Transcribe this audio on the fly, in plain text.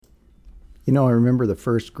I remember the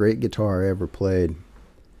first great guitar I ever played.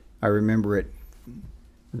 I remember it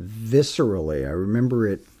viscerally. I remember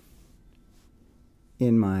it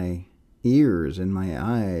in my ears, in my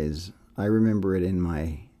eyes. I remember it in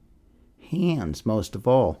my hands most of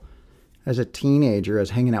all. As a teenager, I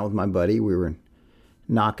was hanging out with my buddy. We were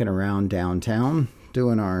knocking around downtown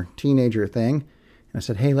doing our teenager thing. And I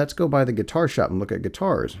said, hey, let's go by the guitar shop and look at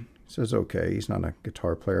guitars. He says, okay, he's not a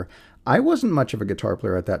guitar player. I wasn't much of a guitar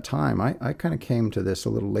player at that time. I kind of came to this a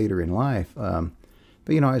little later in life. But,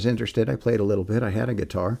 I was interested. I played a little bit. I had a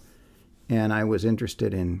guitar. And I was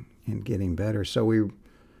interested in getting better. So we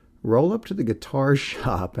roll up to the guitar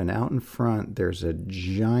shop, and out in front, there's a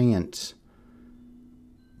giant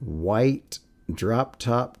white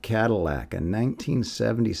drop-top Cadillac, a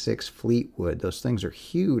 1976 Fleetwood. Those things are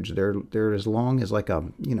huge. They're as long as like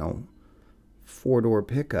a, four-door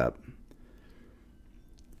pickup.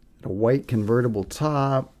 A white convertible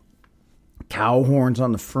top, cow horns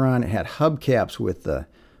on the front. It had hubcaps with the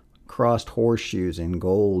crossed horseshoes in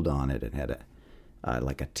gold on it. It had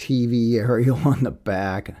like a TV aerial on the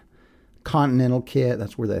back. Continental kit.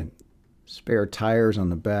 That's where the spare tires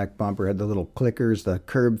on the back bumper had the little clickers, the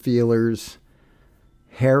curb feelers,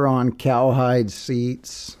 hair-on cowhide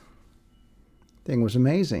seats. Thing was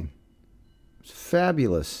amazing. It was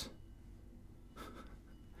fabulous.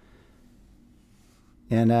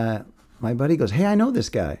 And my buddy goes, hey, I know this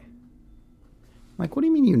guy. I'm like, what do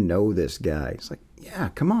you mean you know this guy? He's like, yeah,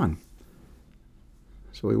 come on.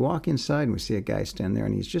 So we walk inside and we see a guy stand there,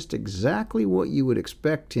 and he's just exactly what you would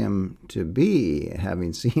expect him to be,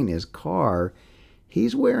 having seen his car.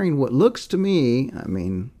 He's wearing what looks to me,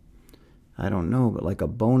 I don't know, but like a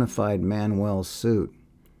bona fide Manuel suit.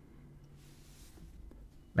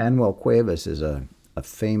 Manuel Cuevas is a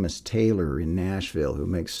famous tailor in Nashville who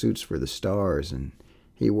makes suits for the stars, and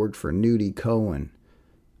he worked for Nudie Cohen,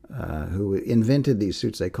 who invented these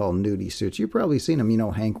suits they call nudie suits. You've probably seen them.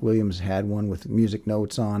 Hank Williams had one with music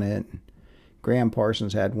notes on it. Graham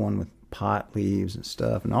Parsons had one with pot leaves and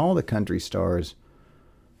stuff. And all the country stars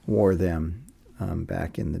wore them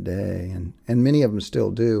back in the day. And many of them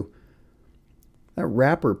still do. That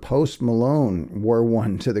rapper Post Malone wore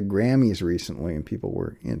one to the Grammys recently, and people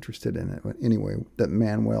were interested in it. But anyway, that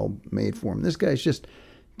Manuel made for him. This guy's just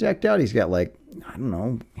decked out. He's got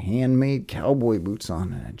handmade cowboy boots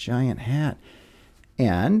on and a giant hat.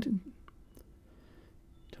 And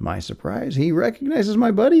to my surprise, he recognizes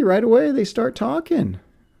my buddy right away. They start talking.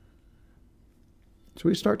 So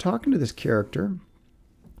we start talking to this character.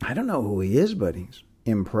 I don't know who he is, but he's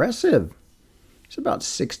impressive. He's about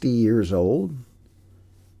 60 years old.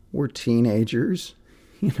 We're teenagers.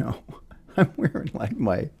 I'm wearing like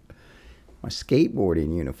my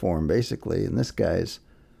skateboarding uniform, basically. And this guy's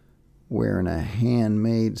wearing a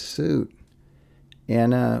handmade suit.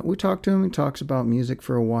 And we talked to him. He talks about music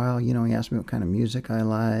for a while. He asked me what kind of music I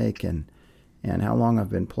like and how long I've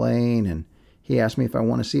been playing. And he asked me if I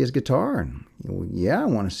want to see his guitar. And yeah, I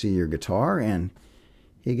want to see your guitar. And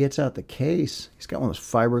he gets out the case. He's got one of those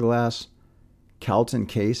fiberglass Calton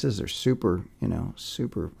cases. They're super.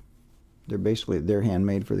 They're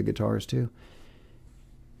handmade for the guitars too.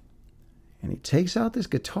 And he takes out this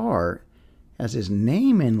guitar, has his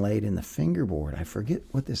name inlaid in the fingerboard. I forget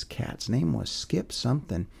what this cat's name was, Skip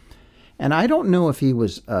something. And I don't know if he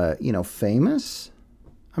was, famous.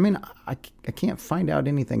 I can't find out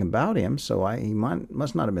anything about him, so he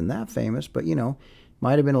must not have been that famous, but,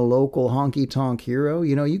 might have been a local honky-tonk hero.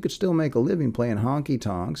 You could still make a living playing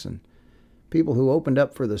honky-tonks, and people who opened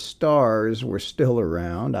up for the Stars were still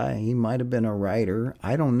around. He might have been a writer.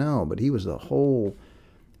 I don't know, but he was the whole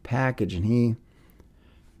package, and he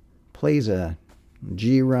plays a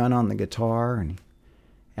G run on the guitar, and he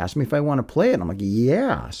asked me if I want to play it. I'm like,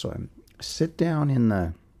 yeah. So I sit down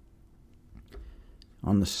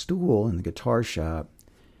on the stool in the guitar shop.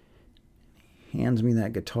 He hands me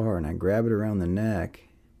that guitar, and I grab it around the neck.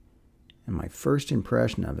 And my first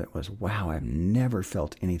impression of it was, wow, I've never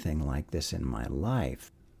felt anything like this in my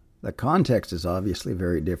life. The context is obviously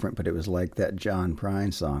very different, but it was like that John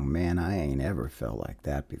Prine song, Man, I Ain't Ever Felt Like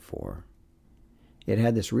That Before. It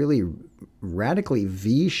had this really radically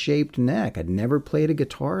V-shaped neck. I'd never played a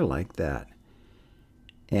guitar like that.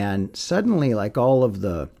 And suddenly, like all of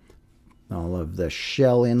the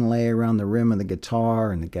shell inlay around the rim of the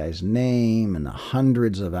guitar and the guy's name and the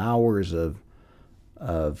hundreds of hours of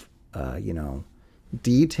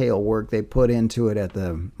detail work they put into it at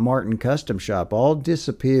the Martin Custom Shop all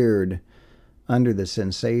disappeared under the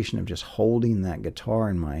sensation of just holding that guitar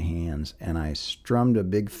in my hands. And I strummed a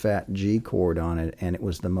big fat G chord on it, and it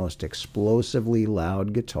was the most explosively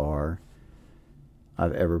loud guitar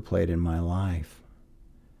I've ever played in my life.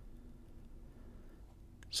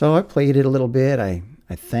 So I played it a little bit. I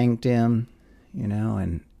thanked him, you know,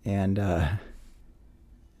 and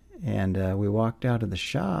we walked out of the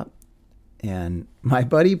shop, and my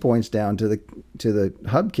buddy points down to the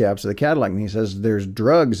hubcaps of the Cadillac, and he says, "There's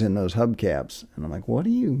drugs in those hubcaps." And I'm like, "What do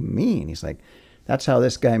you mean?" He's like, "That's how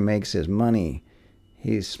this guy makes his money.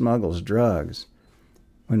 He smuggles drugs.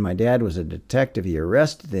 When my dad was a detective, he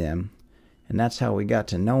arrested him, and that's how we got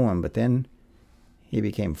to know him. But then he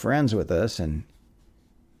became friends with us, and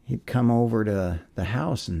he'd come over to the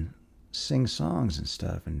house and sing songs and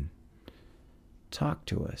stuff and talk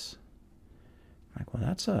to us." I'm like, "Well,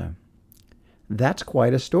 that's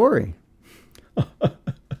quite a story."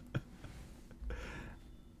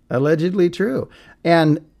 Allegedly true.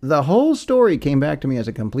 And the whole story came back to me as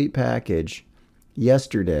a complete package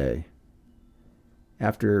yesterday,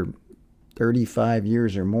 after 35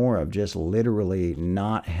 years or more of just literally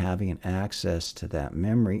not having access to that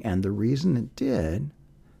memory. And the reason it did,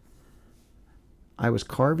 I was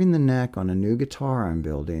carving the neck on a new guitar I'm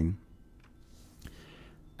building.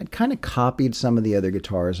 I'd kind of copied some of the other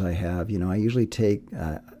guitars I have. You know, I usually take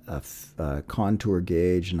a contour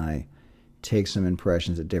gauge and I take some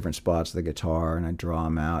impressions at different spots of the guitar and I draw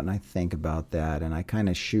them out and I think about that and I kind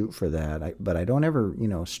of shoot for that. But I don't ever, you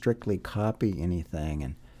know, strictly copy anything.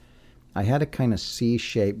 And I had a kind of C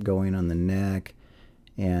shape going on the neck,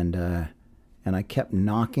 and I kept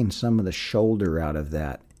knocking some of the shoulder out of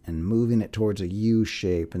that and moving it towards a U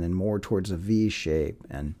shape and then more towards a V shape.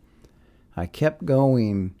 And I kept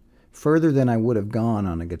going further than I would have gone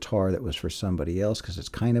on a guitar that was for somebody else because it's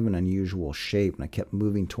kind of an unusual shape, and I kept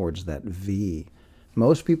moving towards that V.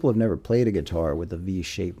 Most people have never played a guitar with a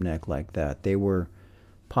V-shaped neck like that. They were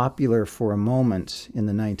popular for a moment in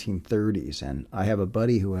the 1930s, and I have a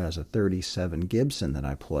buddy who has a 37 Gibson that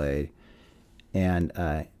I played, and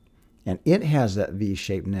it has that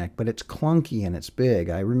V-shaped neck, but it's clunky and it's big.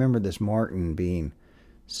 I remember this Martin being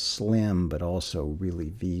slim but also really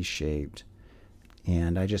V-shaped.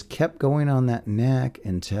 And I just kept going on that neck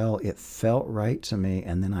until it felt right to me.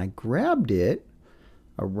 And then I grabbed it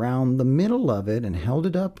around the middle of it and held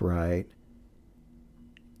it upright.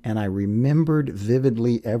 And I remembered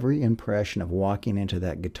vividly every impression of walking into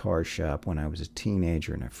that guitar shop when I was a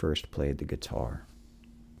teenager and I first played the guitar.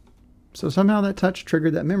 So somehow that touch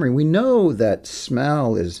triggered that memory. We know that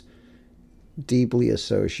smell is deeply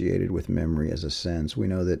associated with memory as a sense. We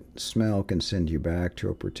know that smell can send you back to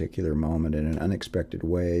a particular moment in an unexpected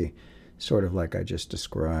way, sort of like I just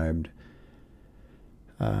described.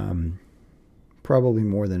 Probably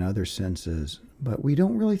more than other senses, but we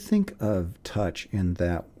don't really think of touch in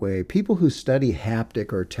that way. People who study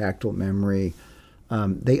haptic or tactile memory,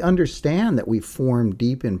 they understand that we form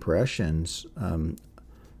deep impressions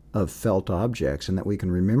of felt objects and that we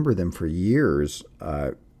can remember them for years,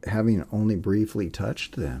 having only briefly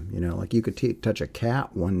touched them. You know, like you could touch a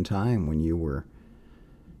cat one time when you were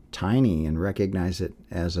tiny and recognize it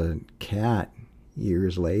as a cat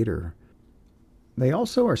years later. They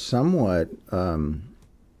also are somewhat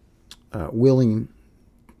willing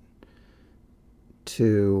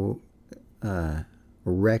to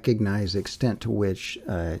recognize the extent to which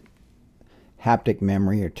haptic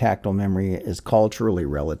memory or tactile memory is culturally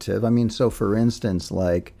relative. I mean, so for instance,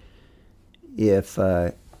 like if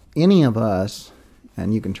any of us,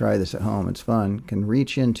 and you can try this at home, it's fun, can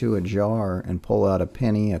reach into a jar and pull out a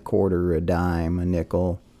penny, a quarter, a dime, a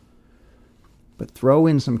nickel, but throw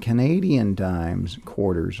in some Canadian dimes,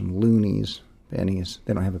 quarters, and loonies, pennies.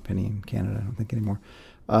 They don't have a penny in Canada, I don't think, anymore.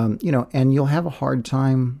 You know, and you'll have a hard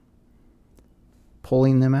time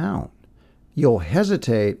pulling them out. You'll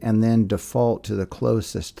hesitate and then default to the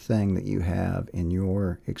closest thing that you have in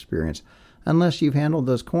your experience, unless you've handled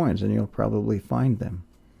those coins, and you'll probably find them.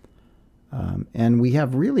 And we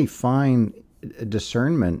have really fine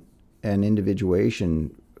discernment and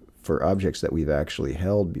individuation for objects that we've actually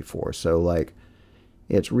held before. So, like,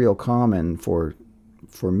 it's real common for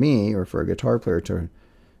me or for a guitar player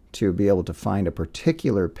to be able to find a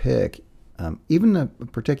particular pick, even a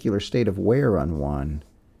particular state of wear on one,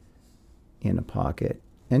 in a pocket.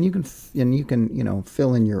 And you can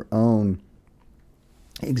fill in your own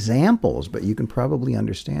examples, but you can probably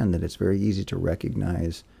understand that it's very easy to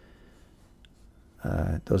recognize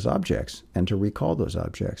those objects and to recall those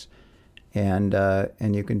objects, and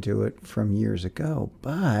you can do it from years ago.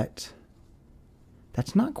 But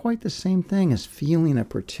that's not quite the same thing as feeling a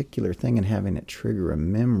particular thing and having it trigger a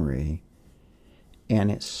memory. And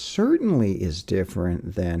it certainly is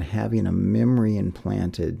different than having a memory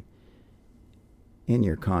implanted in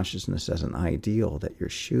your consciousness as an ideal that you're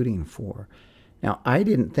shooting for. Now, I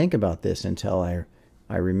didn't think about this until I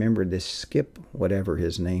remembered this Skip, whatever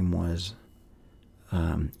his name was,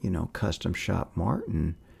 custom shop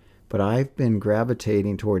Martin. But I've been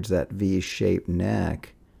gravitating towards that V-shaped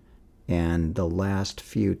neck, and the last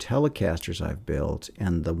few Telecasters I've built,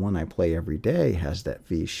 and the one I play every day has that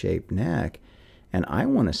V-shaped neck. And I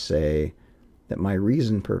want to say that my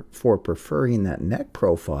reason for preferring that neck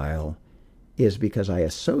profile is because I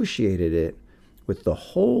associated it with the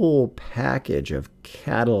whole package of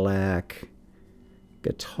Cadillac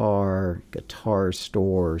guitar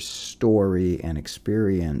store story and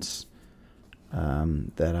experience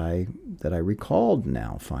that I recalled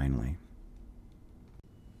now finally.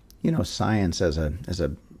 Science as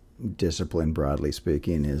a discipline, broadly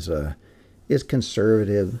speaking, is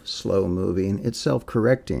conservative, slow moving. It's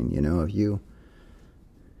self-correcting. If you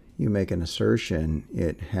make an assertion,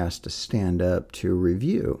 it has to stand up to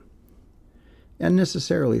review, and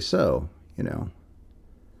necessarily so.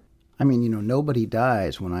 Nobody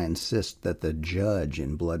dies when I insist that the judge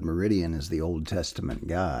in Blood Meridian is the Old Testament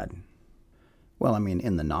God. Well,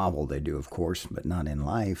 in the novel they do, of course, but not in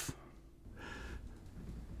life.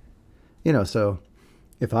 So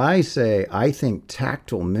if I say I think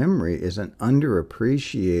tactile memory is an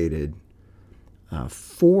underappreciated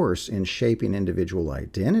force in shaping individual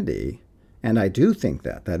identity, and I do think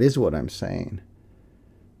that is what I'm saying.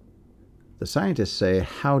 The scientists say,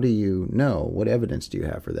 how do you know? What evidence do you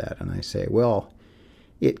have for that? And I say, well,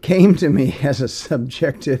 it came to me as a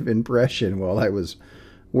subjective impression while I was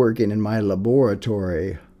working in my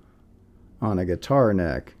laboratory on a guitar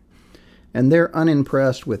neck. And they're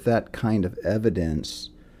unimpressed with that kind of evidence.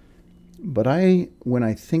 But when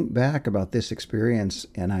I think back about this experience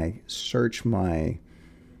and I search my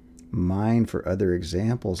mind for other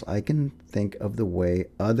examples, I can think of the way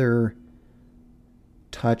other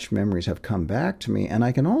touch memories have come back to me. And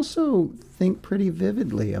I can also think pretty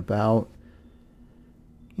vividly about,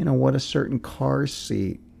 what a certain car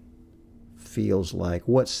seat feels like,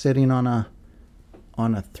 what sitting on a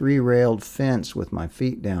 3-railed fence with my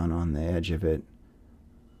feet down on the edge of it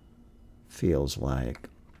feels like.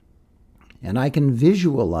 And I can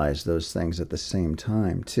visualize those things at the same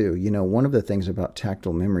time, too. One of the things about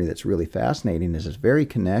tactile memory that's really fascinating is it's very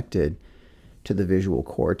connected to the visual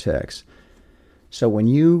cortex. So when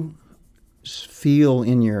you feel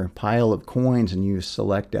in your pile of coins and you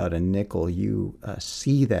select out a nickel, you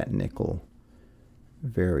see that nickel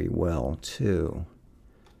very well, too.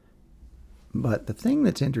 But the thing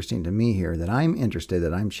that's interesting to me here, that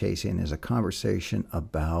I'm chasing, is a conversation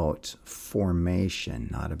about formation,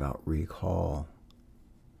 not about recall.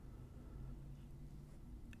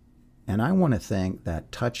 And I want to think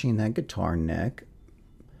that touching that guitar neck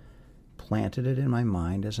planted it in my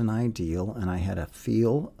mind as an ideal, and I had a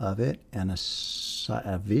feel of it and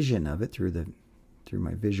a vision of it through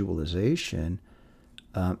my visualization.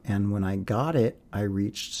 And when I got it, I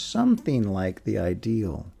reached something like the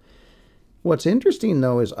ideal. What's interesting,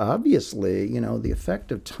 though, is obviously, the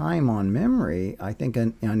effect of time on memory. I think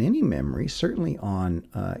on any memory, certainly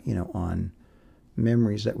on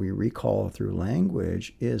memories that we recall through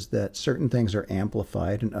language, is that certain things are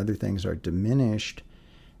amplified and other things are diminished,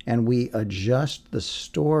 and we adjust the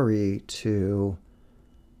story to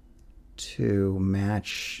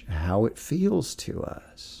match how it feels to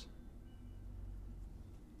us.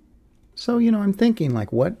 So, I'm thinking,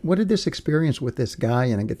 what did this experience with this guy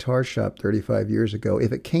in a guitar shop 35 years ago,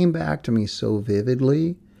 if it came back to me so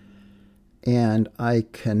vividly, and I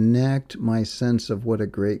connect my sense of what a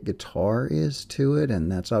great guitar is to it,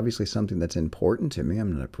 and that's obviously something that's important to me.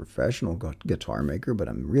 I'm not a professional guitar maker, but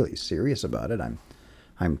I'm really serious about it.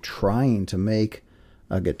 I'm trying to make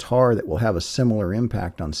a guitar that will have a similar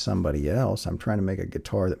impact on somebody else. I'm trying to make a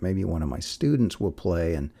guitar that maybe one of my students will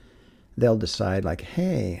play, and they'll decide,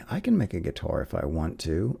 hey, I can make a guitar if I want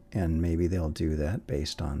to, and maybe they'll do that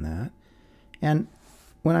based on that. And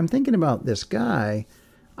when I'm thinking about this guy,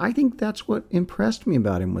 I think that's what impressed me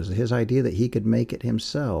about him, was his idea that he could make it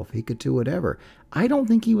himself. He could do whatever. I don't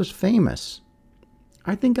think he was famous.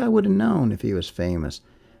 I think I would have known if he was famous.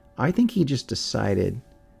 I think he just decided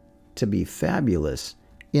to be fabulous,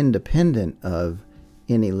 independent of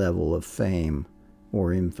any level of fame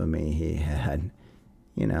or infamy he had,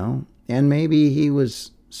 And maybe he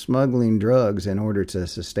was smuggling drugs in order to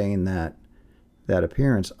sustain that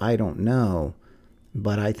appearance. I don't know.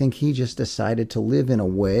 But I think he just decided to live in a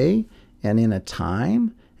way and in a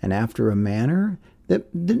time and after a manner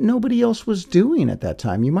that nobody else was doing at that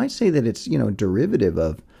time. You might say that it's, derivative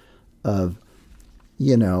of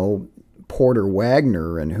Porter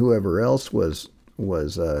Wagner and whoever else was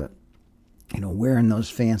wearing those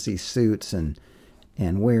fancy suits and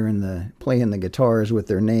playing the guitars with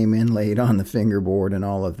their name inlaid on the fingerboard and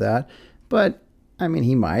all of that. But I mean,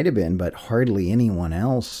 he might have been, but hardly anyone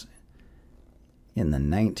else in the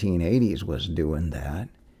 1980s was doing that.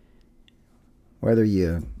 Whether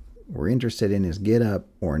you were interested in his get-up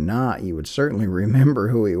or not, you would certainly remember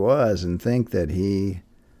who he was and think that he,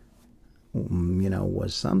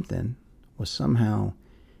 was somehow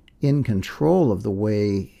in control of the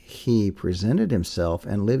way he presented himself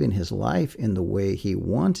and living his life in the way he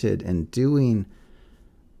wanted and doing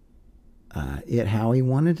it how he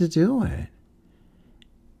wanted to do it.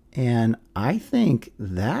 And I think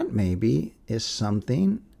that maybe is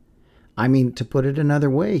something, to put it another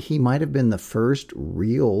way, he might have been the first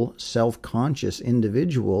real self-conscious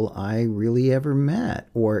individual I really ever met,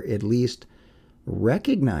 or at least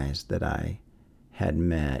recognized that I had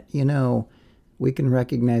met. We can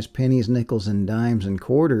recognize pennies, nickels, and dimes and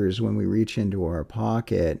quarters when we reach into our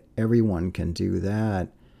pocket. Everyone can do that.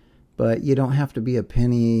 But you don't have to be a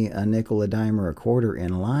penny, a nickel, a dime, or a quarter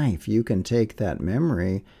in life. You can take that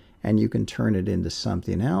memory and you can turn it into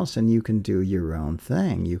something else, and you can do your own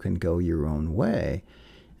thing. You can go your own way.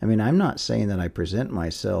 I'm not saying that I present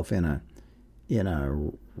myself in a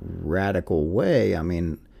radical way.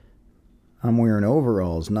 I'm wearing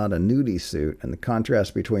overalls, not a nudie suit, and the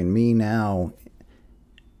contrast between me now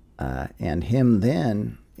and him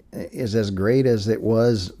then is as great as it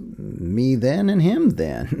was me then and him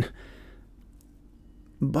then.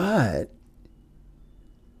 But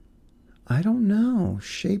I don't know,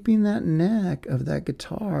 shaping that neck of that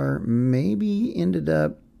guitar maybe ended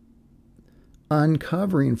up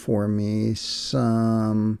uncovering for me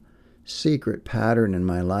some secret pattern in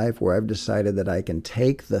my life where I've decided that I can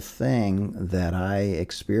take the thing that I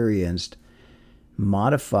experienced,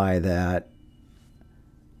 modify that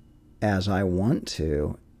as I want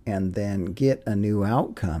to, and then get a new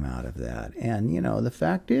outcome out of that. And, the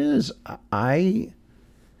fact is, I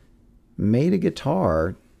made a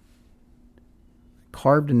guitar,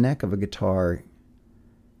 carved a neck of a guitar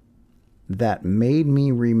that made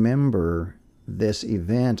me remember this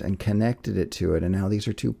event and connected it to it. And now these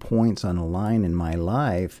are 2 points on a line in my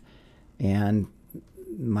life. And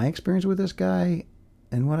my experience with this guy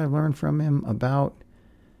and what I've learned from him about,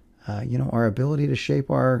 our ability to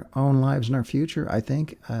shape our own lives and our future, I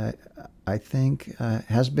think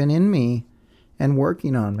has been in me and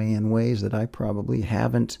working on me in ways that I probably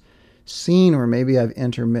haven't seen, or maybe I've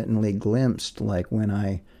intermittently glimpsed, like when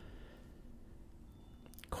I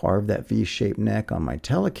carved that V-shaped neck on my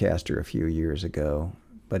Telecaster a few years ago,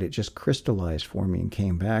 but it just crystallized for me and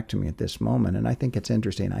came back to me at this moment. And I think it's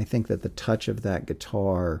interesting. I think that the touch of that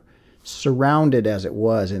guitar, surrounded as it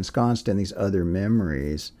was, ensconced in these other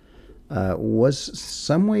memories, was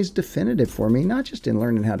some ways definitive for me, not just in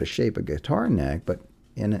learning how to shape a guitar neck, but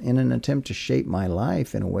in an attempt to shape my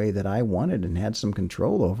life in a way that I wanted and had some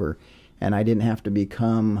control over, and I didn't have to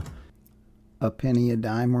become a penny, a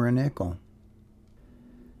dime, or a nickel.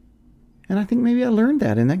 And I think maybe I learned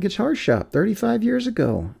that in that guitar shop 35 years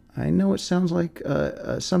ago. I know it sounds like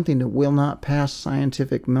something that will not pass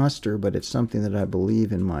scientific muster, but it's something that I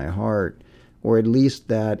believe in my heart, or at least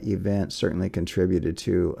that event certainly contributed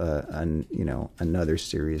to another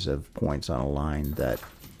series of points on a line that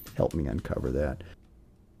helped me uncover that.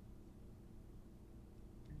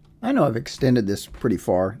 I know I've extended this pretty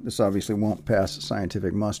far. This obviously won't pass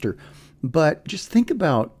scientific muster, but just think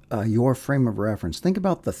about your frame of reference. Think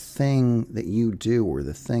about the thing that you do or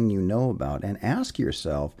the thing you know about, and ask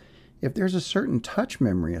yourself if there's a certain touch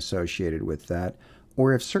memory associated with that,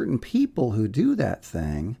 or if certain people who do that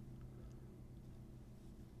thing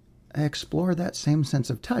explore that same sense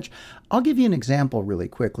of touch. I'll give you an example really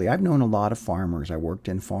quickly. I've known a lot of farmers. I worked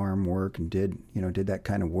in farm work and did that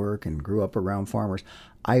kind of work and grew up around farmers.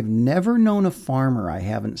 I've never known a farmer I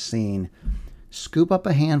haven't seen scoop up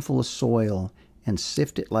a handful of soil and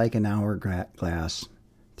sift it like an hourglass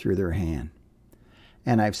through their hand.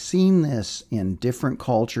 And I've seen this in different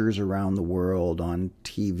cultures around the world on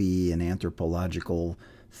TV and anthropological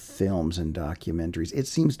films and documentaries. It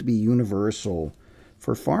seems to be universal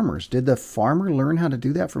for farmers. Did the farmer learn how to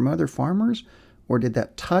do that from other farmers? Or did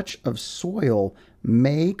that touch of soil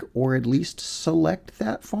make or at least select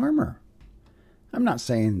that farmer? I'm not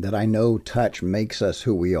saying that I know touch makes us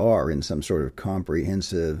who we are in some sort of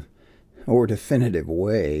comprehensive or definitive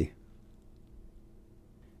way.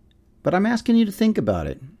 But I'm asking you to think about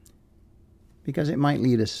it, because it might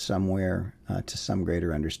lead us somewhere to some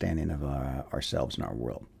greater understanding of ourselves and our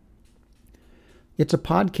world. It's a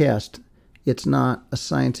podcast. It's not a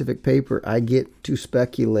scientific paper. I get to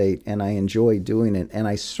speculate, and I enjoy doing it, and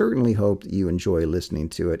I certainly hope that you enjoy listening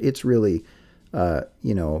to it. It's really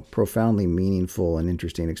profoundly meaningful and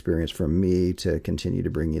interesting experience for me to continue to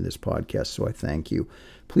bring you this podcast. So I thank you.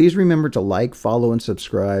 Please remember to like, follow, and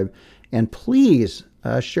subscribe. And please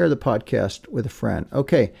share the podcast with a friend.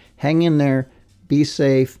 Okay, hang in there. Be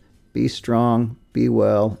safe. Be strong. Be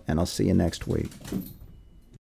well. And I'll see you next week.